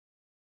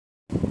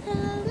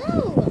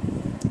No,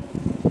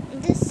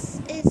 this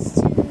is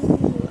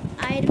to,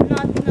 I do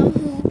not know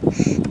who.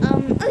 Oh,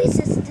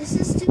 this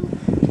is to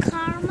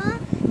Karma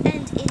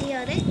and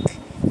Idiotic,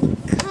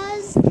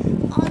 because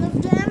all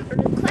of them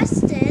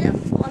requested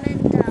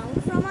Fallen Down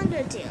from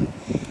Undertale.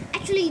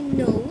 Actually,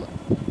 no.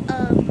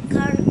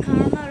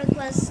 Karma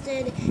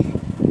requested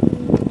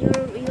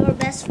your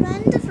best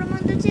friend from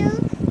Undertale,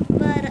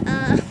 but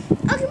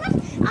okay, but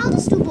I'll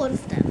just do both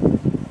of them.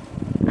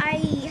 I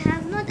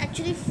have not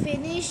actually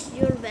finished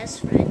your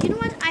best friend. You know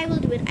what? I will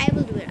do it. I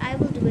will do it. I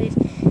will do it.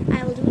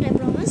 I will do it. I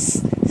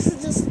promise.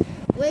 Just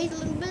wait a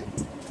little bit.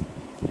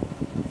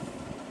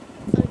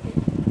 Okay.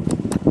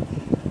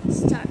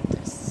 Start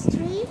this.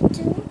 3,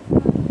 2,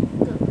 1,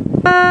 go.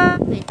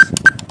 Wait.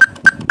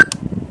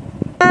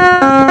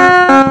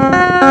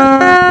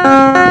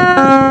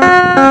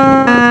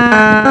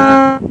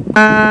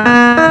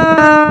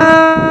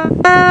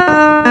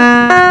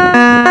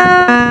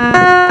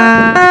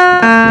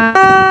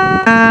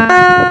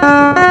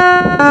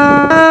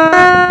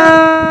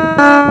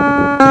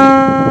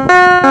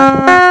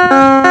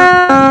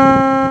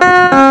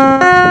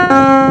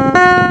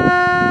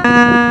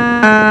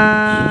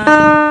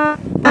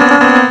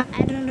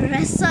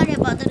 Sorry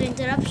about that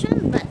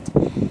interruption, but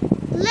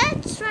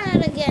let's try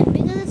that again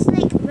because it's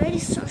like very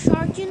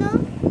short, you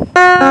know.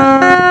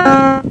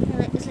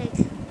 It's like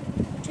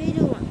 3,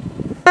 2, 1.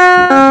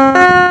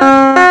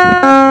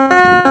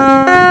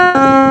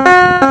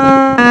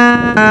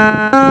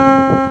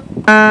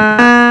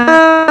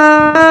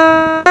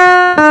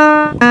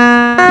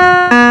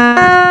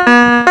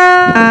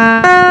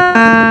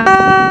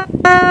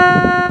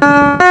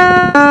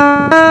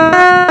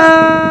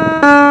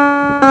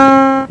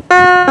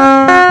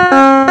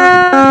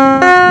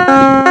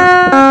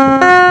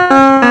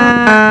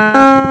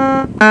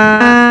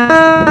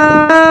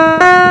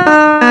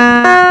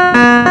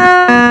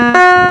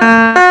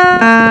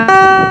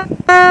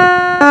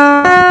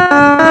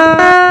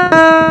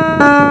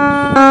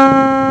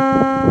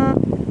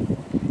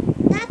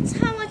 That's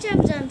how much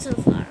I've done so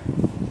far.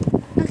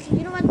 Okay,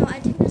 you know what? No, I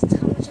think that's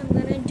how much I'm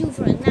gonna do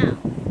for it now.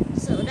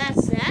 So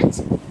that's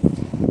that.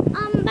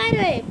 By the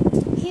way,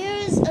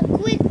 here's a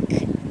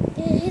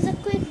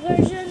quick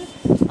version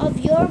of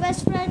your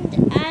best friend,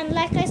 and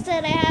like I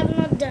said, I have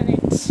not done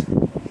it.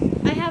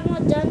 I have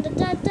not done the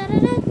da da da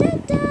da da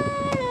da, da.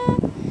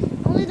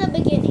 Only the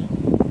beginning.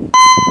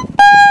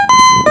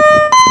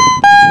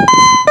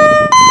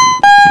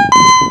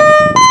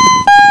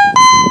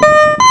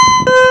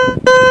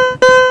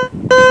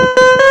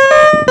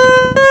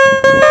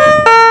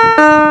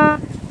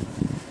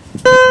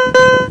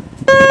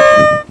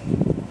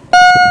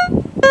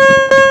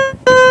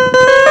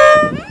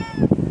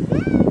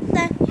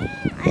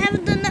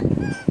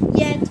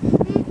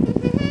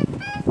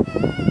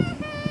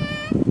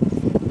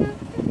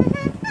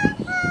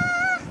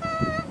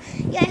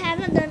 Yeah, I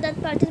haven't done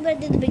that part but I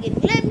did the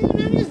beginning. Let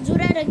me just do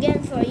that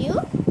again for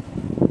you.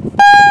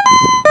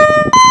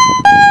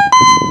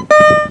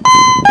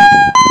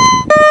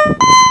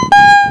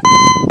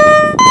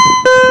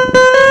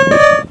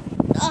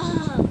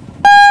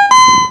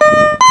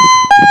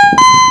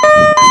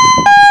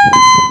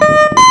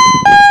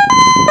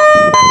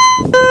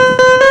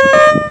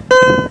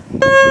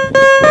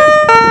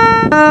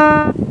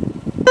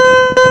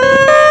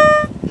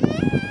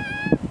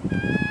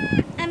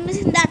 I'm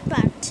missing that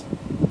part.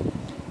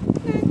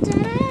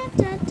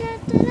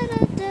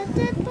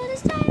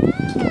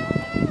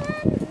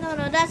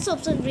 No, that's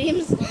hopes and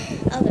dreams.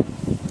 Okay.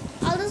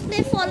 I'll just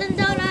play Fallen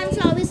Down and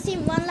Flowey's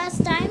theme one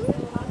last time.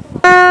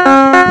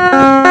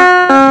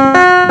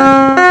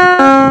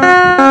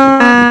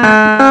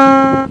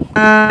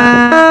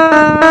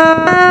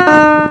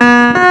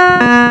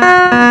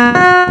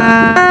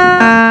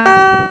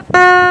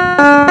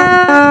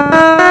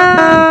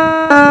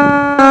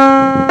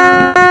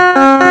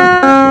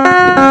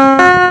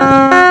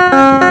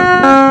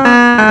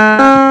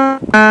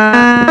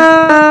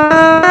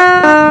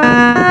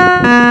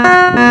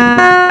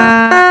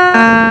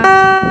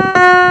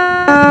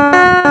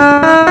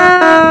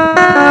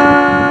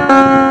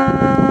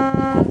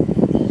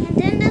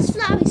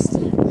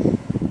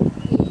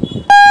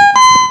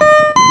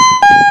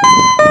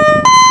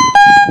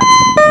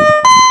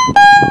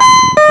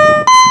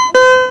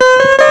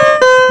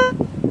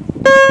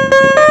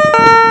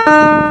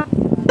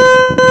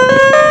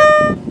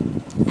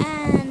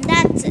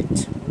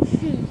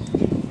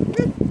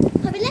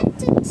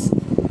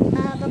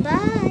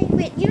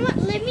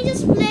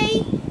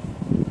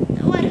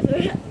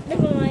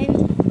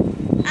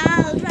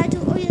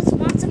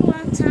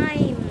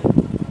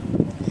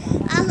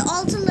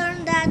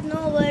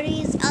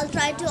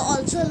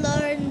 also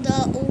learn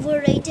the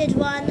overrated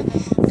one.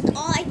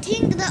 I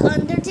think the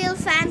Undertale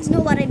fans know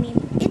what I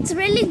mean. It's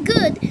really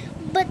good,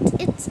 but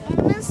it's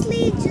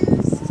honestly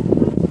just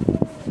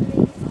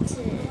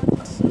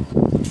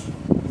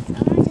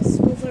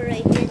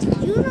overrated.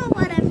 You know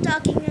what I'm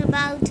talking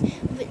about.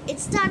 It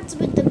starts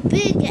with the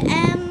big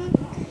M,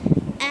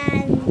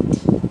 and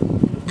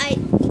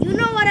you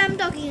know what I'm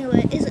talking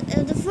about. Is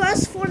the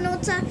first four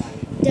notes are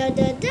da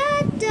da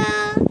da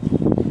da,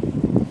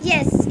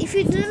 if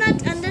you do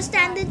not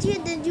understand it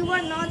yet, then you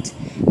are not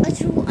a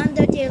true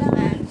Undertale